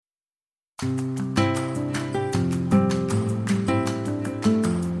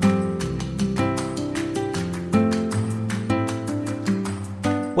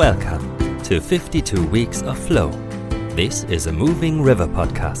Welcome to 52 Weeks of Flow. This is a moving river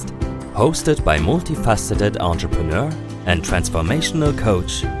podcast, hosted by multifaceted entrepreneur and transformational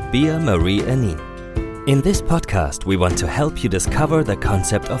coach, Bea Marie Anin. In this podcast, we want to help you discover the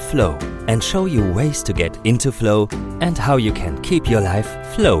concept of flow and show you ways to get into flow and how you can keep your life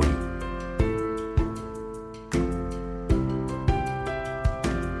flowy.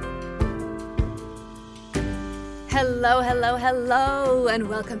 Hello, and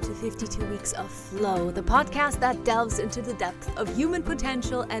welcome to 52 Weeks of Flow, the podcast that delves into the depth of human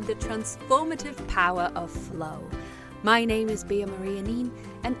potential and the transformative power of flow. My name is Bea Marie Anin,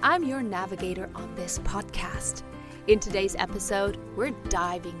 and I'm your navigator on this podcast. In today's episode, we're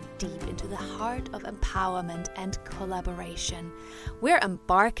diving deep into the heart of empowerment and collaboration. We're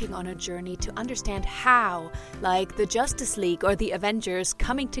embarking on a journey to understand how, like the Justice League or the Avengers,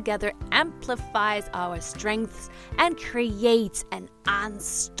 coming together amplifies our strengths and creates an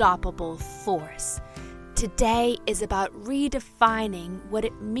unstoppable force. Today is about redefining what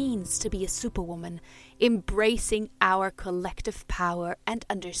it means to be a superwoman, embracing our collective power and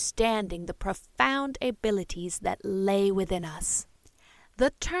understanding the profound abilities that lay within us.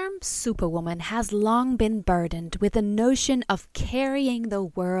 The term superwoman has long been burdened with the notion of carrying the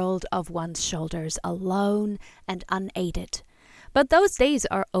world of one's shoulders alone and unaided. But those days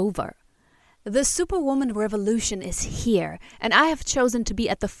are over. The Superwoman revolution is here, and I have chosen to be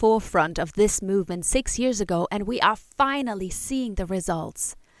at the forefront of this movement 6 years ago, and we are finally seeing the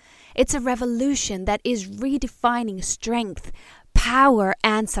results. It's a revolution that is redefining strength, power,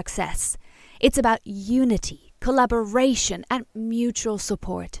 and success. It's about unity, collaboration, and mutual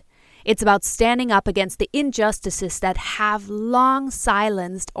support. It's about standing up against the injustices that have long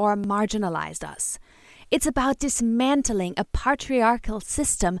silenced or marginalized us. It's about dismantling a patriarchal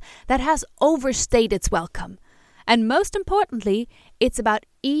system that has overstayed its welcome. And most importantly, it's about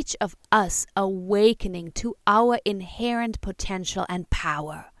each of us awakening to our inherent potential and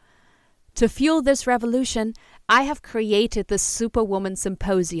power. To fuel this revolution, I have created the Superwoman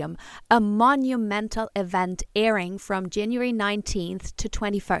Symposium, a monumental event airing from January 19th to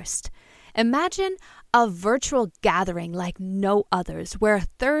 21st. Imagine a virtual gathering like no others, where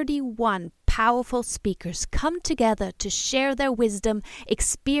 31 powerful speakers come together to share their wisdom,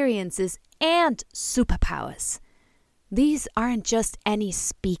 experiences, and superpowers. These aren't just any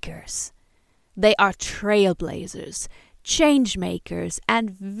speakers. They are trailblazers, changemakers, and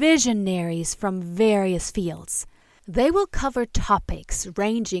visionaries from various fields. They will cover topics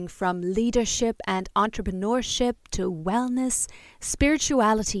ranging from leadership and entrepreneurship to wellness,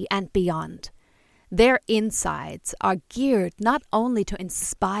 spirituality, and beyond. Their insights are geared not only to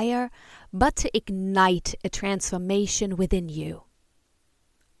inspire, but to ignite a transformation within you.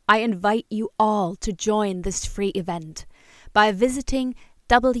 I invite you all to join this free event by visiting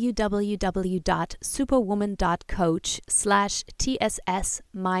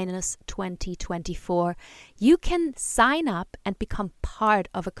www.superwoman.coach/TSS-2024. You can sign up and become part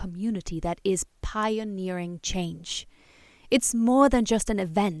of a community that is pioneering change. It's more than just an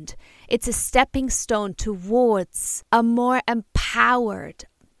event. It's a stepping stone towards a more empowered,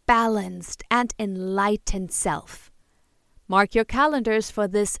 balanced, and enlightened self. Mark your calendars for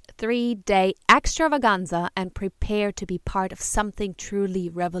this 3-day extravaganza and prepare to be part of something truly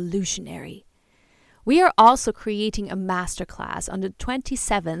revolutionary. We are also creating a masterclass on the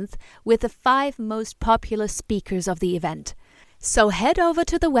 27th with the 5 most popular speakers of the event. So head over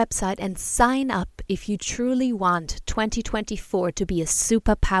to the website and sign up if you truly want 2024 to be a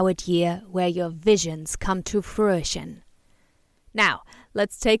super-powered year where your visions come to fruition. Now,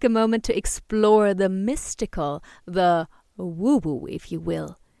 let's take a moment to explore the mystical, the woo-woo, if you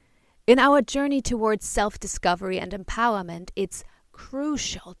will. In our journey towards self-discovery and empowerment, it's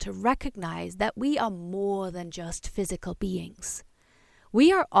crucial to recognize that we are more than just physical beings. We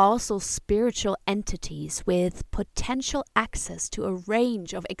are also spiritual entities with potential access to a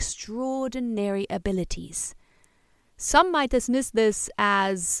range of extraordinary abilities. Some might dismiss this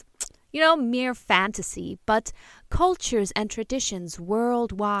as, mere fantasy, but cultures and traditions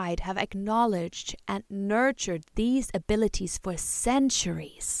worldwide have acknowledged and nurtured these abilities for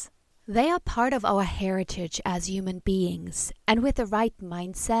centuries. They are part of our heritage as human beings, and with the right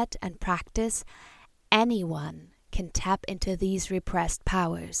mindset and practice, anyone can tap into these repressed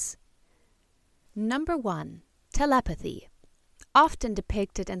powers. Number 1, telepathy. Often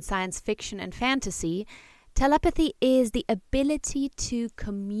depicted in science fiction and fantasy, telepathy is the ability to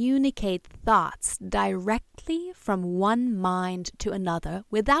communicate thoughts directly from one mind to another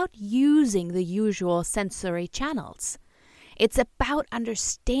without using the usual sensory channels. It's about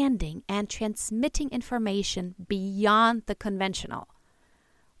understanding and transmitting information beyond the conventional.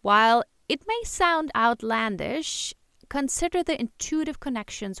 While it may sound outlandish, consider the intuitive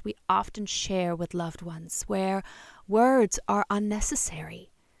connections we often share with loved ones, where words are unnecessary.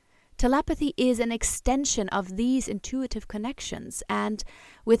 Telepathy is an extension of these intuitive connections, and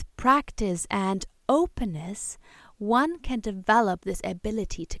with practice and openness, one can develop this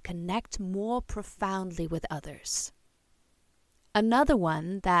ability to connect more profoundly with others. Another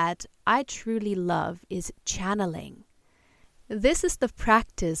one that I truly love is channeling. This is the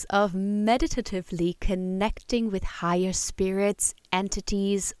practice of meditatively connecting with higher spirits,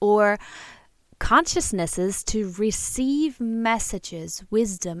 entities, or consciousnesses to receive messages,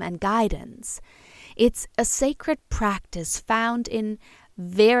 wisdom, and guidance. It's a sacred practice found in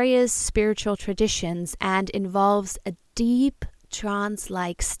various spiritual traditions and involves a deep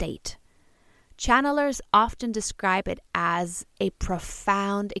trance-like state. Channelers often describe it as a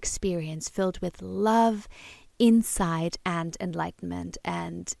profound experience filled with love, insight, and enlightenment,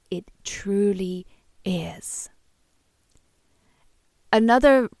 and it truly is.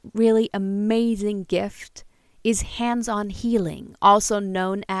 Another really amazing gift is hands-on healing, also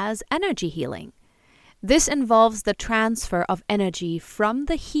known as energy healing. This involves the transfer of energy from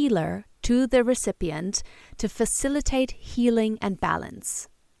the healer to the recipient to facilitate healing and balance.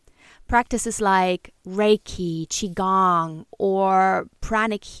 Practices like Reiki, Qigong, or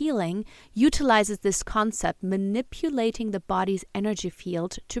pranic healing utilizes this concept, manipulating the body's energy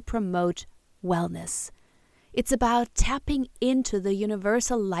field to promote wellness. It's about tapping into the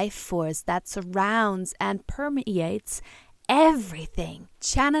universal life force that surrounds and permeates everything,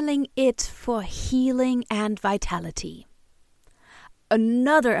 channeling it for healing and vitality.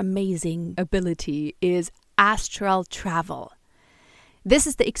 Another amazing ability is astral travel. This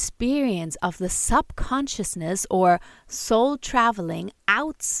is the experience of the subconsciousness or soul traveling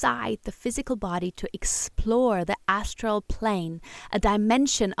outside the physical body to explore the astral plane, a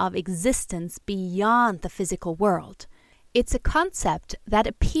dimension of existence beyond the physical world. It's a concept that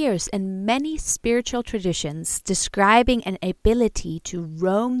appears in many spiritual traditions, describing an ability to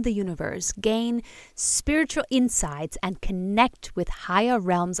roam the universe, gain spiritual insights, and connect with higher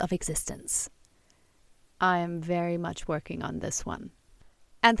realms of existence. I am very much working on this one.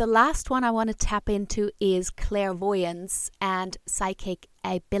 And the last one I want to tap into is clairvoyance and psychic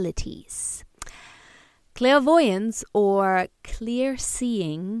abilities. Clairvoyance, or clear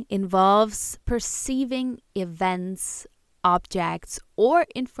seeing, involves perceiving events, objects, or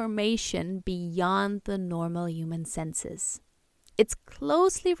information beyond the normal human senses. It's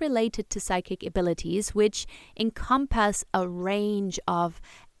closely related to psychic abilities, which encompass a range of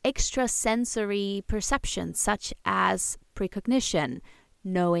extrasensory perceptions, such as precognition,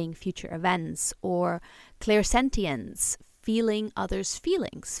 knowing future events, or clairsentience, feeling others'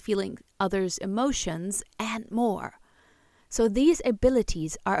 feelings, feeling others' emotions, and more. So these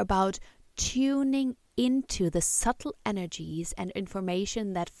abilities are about tuning into the subtle energies and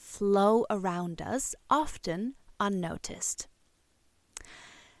information that flow around us, often unnoticed.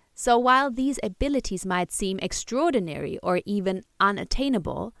 So while these abilities might seem extraordinary or even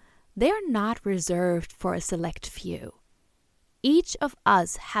unattainable, they are not reserved for a select few. Each of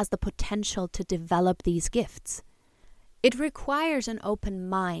us has the potential to develop these gifts. It requires an open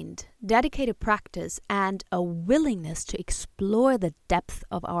mind, dedicated practice, and a willingness to explore the depth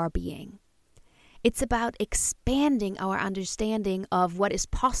of our being. It's about expanding our understanding of what is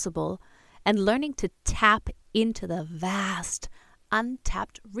possible and learning to tap into the vast,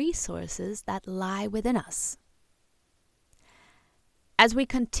 untapped resources that lie within us. As we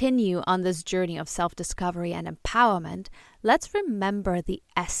continue on this journey of self-discovery and empowerment, let's remember the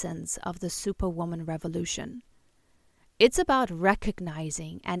essence of the Superwoman revolution. It's about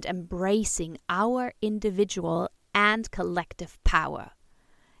recognizing and embracing our individual and collective power.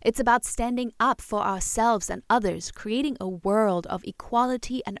 It's about standing up for ourselves and others, creating a world of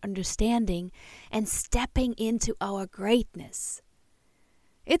equality and understanding, and stepping into our greatness.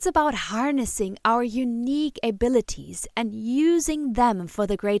 It's about harnessing our unique abilities and using them for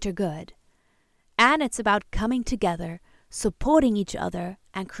the greater good. And it's about coming together, supporting each other,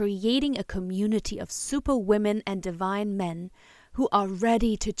 and creating a community of superwomen and divine men who are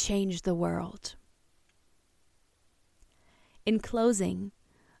ready to change the world. In closing,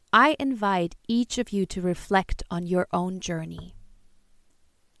 I invite each of you to reflect on your own journey.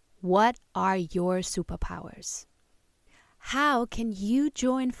 What are your superpowers? How can you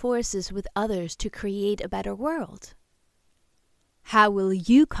join forces with others to create a better world? How will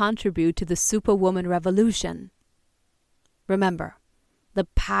you contribute to the Superwoman revolution? Remember, the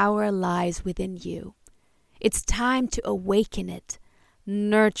power lies within you. It's time to awaken it,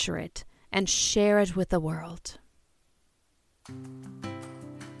 nurture it, and share it with the world.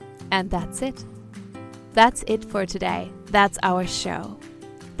 And that's it. That's it for today. That's our show.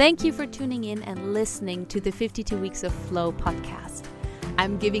 Thank you for tuning in and listening to the 52 Weeks of Flow podcast.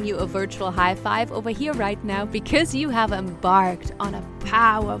 I'm giving you a virtual high five over here right now because you have embarked on a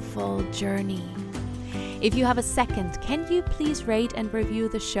powerful journey. If you have a second, can you please rate and review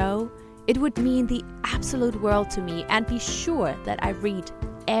the show? It would mean the absolute world to me, and be sure that I read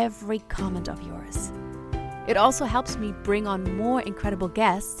every comment of yours. It also helps me bring on more incredible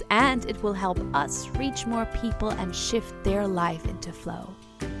guests, and it will help us reach more people and shift their life into flow.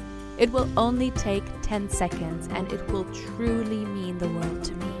 It will only take 10 seconds, and it will truly mean the world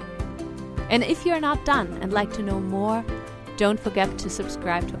to me. And if you're not done and like to know more, don't forget to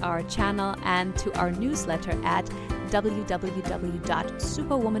subscribe to our channel and to our newsletter at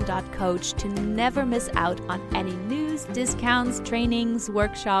www.superwoman.coach to never miss out on any news, discounts, trainings,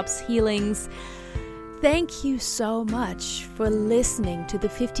 workshops, healings. Thank you so much for listening to the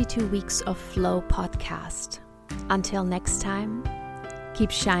 52 Weeks of Flow podcast. Until next time,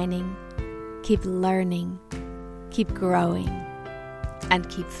 keep shining, keep learning, keep growing, and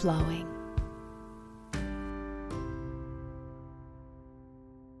keep flowing.